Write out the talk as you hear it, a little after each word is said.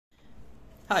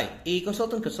Hi, a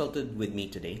consultant consulted with me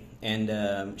today,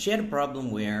 and she had a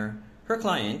problem where her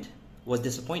client was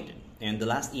disappointed. And the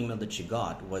last email that she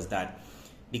got was that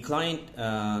the client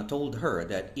told her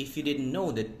that if you didn't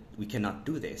know that we cannot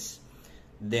do this,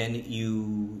 then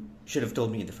you should have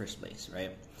told me in the first place,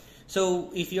 right? So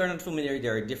if you're not familiar,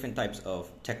 there are different types of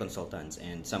tech consultants,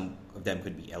 and some of them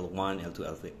could be L1,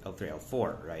 L2, L3,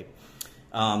 L4, right?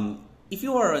 If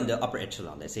you are on the upper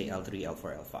echelon, let's say L3,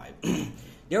 L4, L5,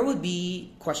 there would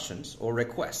be questions or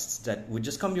requests that would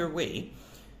just come your way,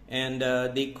 and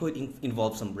they could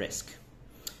involve some risk.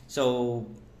 So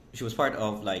she was part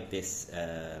of like this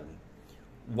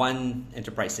one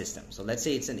enterprise system. So let's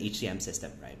say it's an HCM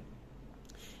system, right?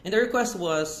 And the request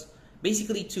was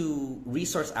basically to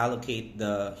resource allocate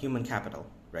the human capital,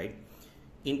 right,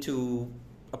 into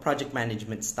a project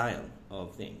management style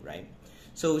of thing, right?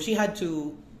 So she had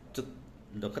to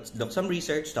look some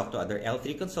research, talk to other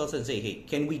L3 consultants, and say, hey,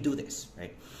 can we do this,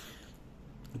 right?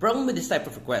 The problem with this type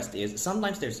of request is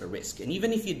sometimes there's a risk, and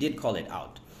even if you did call it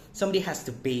out, somebody has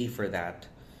to pay for that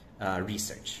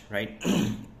research, right?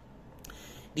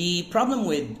 The problem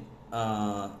with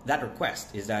that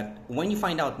request is that when you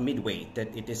find out midway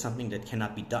that it is something that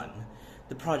cannot be done,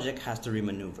 the project has to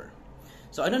remaneuver.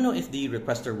 So I don't know if the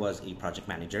requester was a project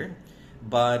manager,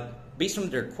 but based on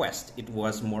the request, it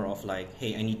was more of like,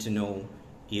 hey, I need to know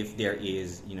if there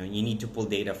is, you need to pull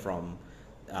data from,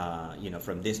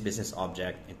 from this business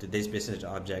object into this business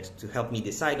object to help me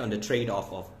decide on the trade-off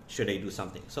of should I do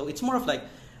something. So it's more of like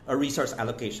a resource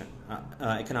allocation,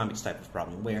 economics type of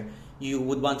problem where you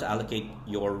would want to allocate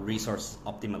your resource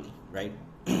optimally, right?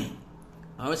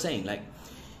 I was saying like,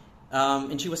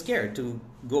 and she was scared to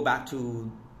go back to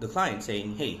the client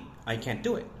saying, hey, I can't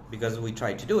do it because we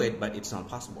tried to do it, but it's not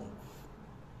possible.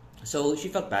 So she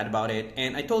felt bad about it,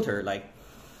 and I told her like,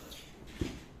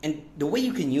 and the way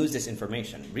you can use this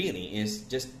information really is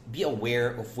just be aware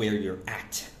of where you're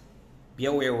at. Be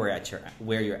aware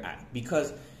where you're at,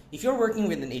 because if you're working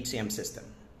with an HCM system,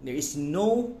 there is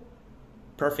no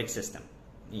perfect system.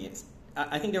 Yes,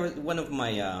 I think there was one of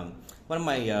my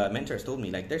mentors told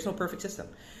me like, there's no perfect system.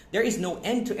 There is no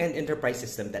end-to-end enterprise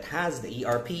system that has the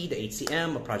ERP, the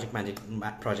HCM, a project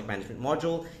management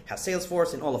module, has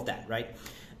Salesforce, and all of that, right?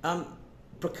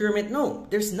 Procurement, no,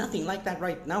 there's nothing like that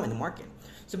right now in the market.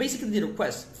 So basically the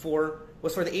request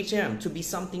was for the HCM to be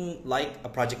something like a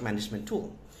project management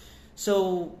tool.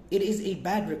 So it is a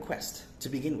bad request to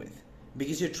begin with,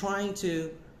 because you're trying to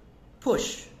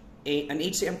push an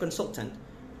HCM consultant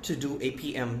to do a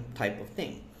PM type of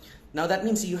thing. Now that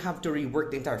means you have to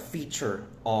rework the entire feature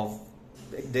of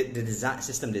the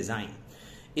system design.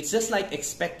 It's just like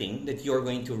expecting that you're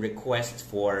going to request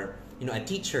for a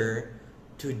teacher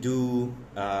to do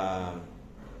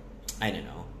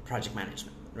project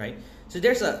management, right? So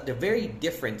there's a very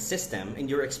different system, and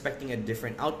you're expecting a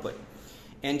different output.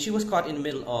 And she was caught in the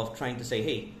middle of trying to say,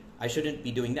 hey, I shouldn't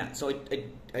be doing that. So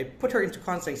I put her into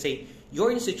context and say, you're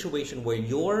in a situation where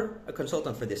you're a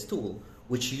consultant for this tool,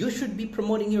 which you should be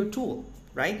promoting your tool,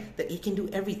 right? That it can do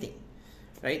everything,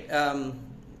 right?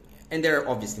 And there are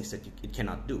obvious things that it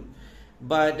cannot do.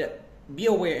 But be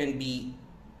aware and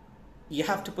you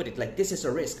have to put it like, this is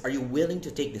a risk. Are you willing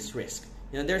to take this risk?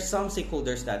 There's some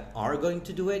stakeholders that are going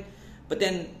to do it, but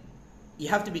then you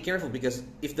have to be careful, because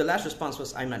if the last response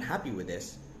was, I'm not happy with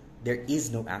this, there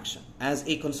is no action. As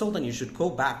a consultant, you should go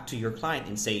back to your client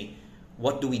and say,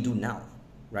 what do we do now,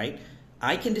 right?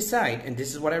 I can decide, and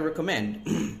this is what I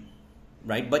recommend,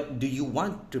 right? But do you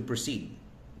want to proceed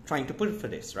trying to put it for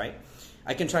this, right?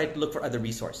 I can try to look for other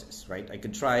resources, right? I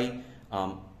could try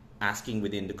asking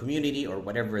within the community or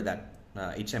whatever that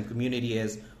HM community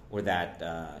is, or that,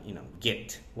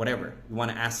 Git, whatever. You want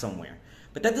to ask somewhere.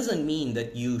 But that doesn't mean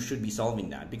that you should be solving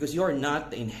that, because you're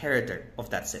not the inheritor of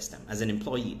that system as an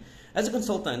employee. As a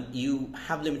consultant, you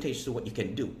have limitations to what you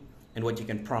can do and what you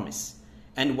can promise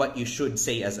and what you should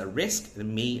say as a risk that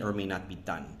may or may not be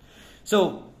done.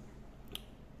 So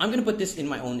I'm going to put this in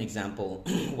my own example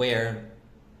where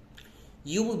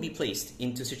you will be placed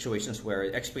into situations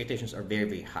where expectations are very,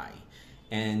 very high,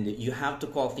 and you have to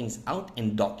call things out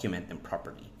and document them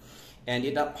properly. And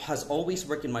it has always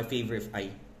worked in my favor if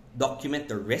I document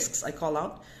the risks I call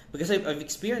out, because I've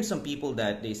experienced some people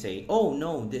that they say, oh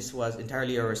no, this was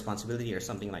entirely your responsibility or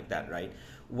something like that, right?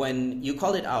 When you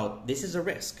call it out, this is a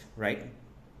risk, right?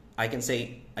 I can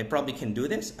say, I probably can do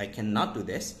this, I cannot do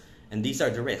this, and these are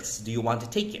the risks. Do you want to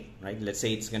take it, right? Let's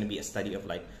say it's going to be a study of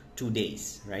like 2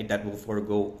 days, right? That will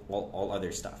forego all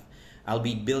other stuff. I'll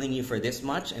be billing you for this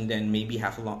much, and then maybe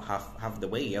half the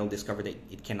way I'll discover that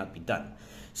it cannot be done.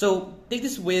 So take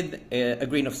this with a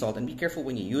grain of salt and be careful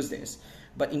when you use this.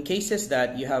 But in cases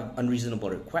that you have unreasonable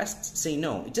requests, say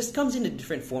no. It just comes in a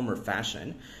different form or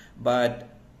fashion. But,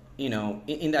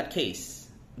 in that case,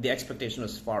 the expectation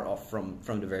was far off from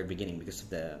the very beginning because of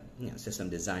the system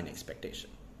design expectation.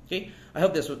 Okay, I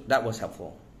hope that was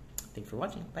helpful. Thanks for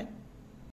watching. Bye.